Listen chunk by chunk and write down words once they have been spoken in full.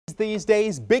these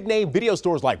days. Big name video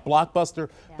stores like Blockbuster,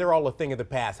 they're all a thing of the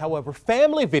past. However,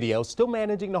 Family Video still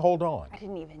managing to hold on. I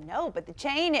didn't even know, but the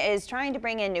chain is trying to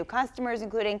bring in new customers,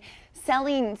 including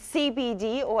selling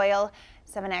CBD oil.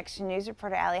 7 Action News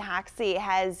reporter Ali Hoxie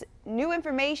has new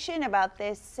information about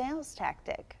this sales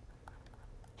tactic.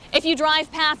 If you drive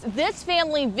past this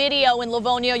Family Video in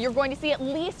Livonia, you're going to see at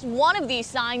least one of these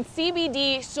signs,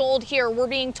 CBD sold here. We're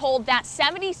being told that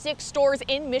 76 stores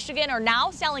in Michigan are now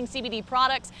selling CBD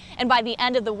products, and by the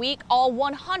end of the week, all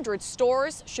 100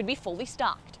 stores should be fully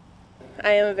stocked.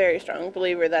 I am a very strong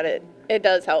believer that it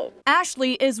does help.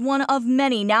 Ashley is one of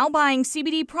many now buying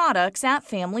CBD products at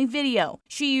Family Video.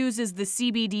 She uses the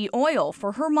CBD oil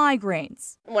for her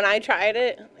migraines. When I tried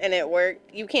it and it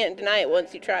worked, you can't deny it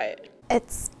once you try it.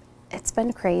 It's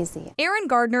been crazy. Erin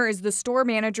Gardner is the store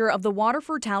manager of the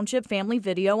Waterford Township Family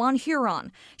Video on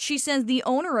Huron. She says the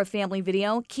owner of Family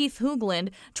Video, Keith Hoogland,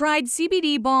 tried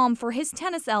CBD balm for his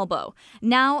tennis elbow.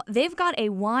 Now they've got a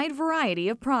wide variety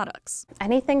of products.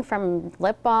 Anything from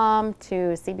lip balm to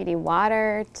CBD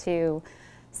water to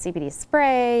CBD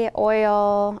spray,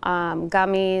 oil,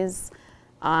 gummies,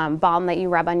 balm that you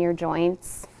rub on your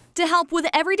joints. To help with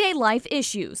everyday life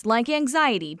issues like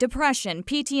anxiety, depression,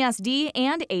 PTSD,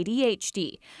 and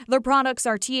ADHD. Their products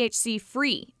are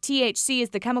THC-free. THC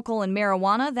is the chemical in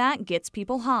marijuana that gets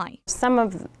people high. Some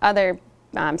of other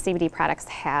CBD products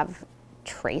have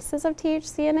traces of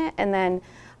THC in it, and then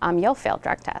you'll fail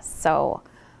drug tests. So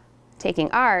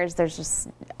taking ours, there's just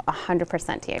 100%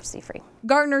 THC-free.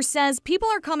 Gardner says people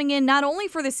are coming in not only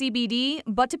for the CBD,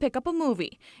 but to pick up a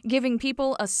movie, giving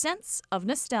people a sense of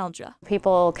nostalgia.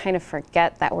 People kind of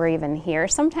forget that we're even here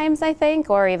sometimes, I think,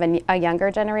 or even a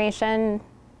younger generation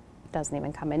doesn't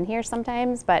even come in here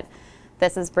sometimes, but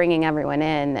this is bringing everyone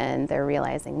in and they're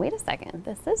realizing, wait a second,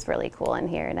 this is really cool in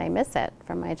here and I miss it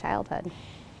from my childhood.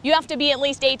 You have to be at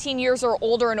least 18 years or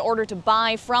older in order to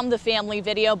buy from the Family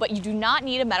Video, but you do not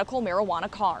need a medical marijuana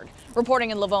card.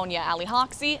 Reporting in Livonia, Ali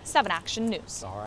Hoxie, 7 Action News.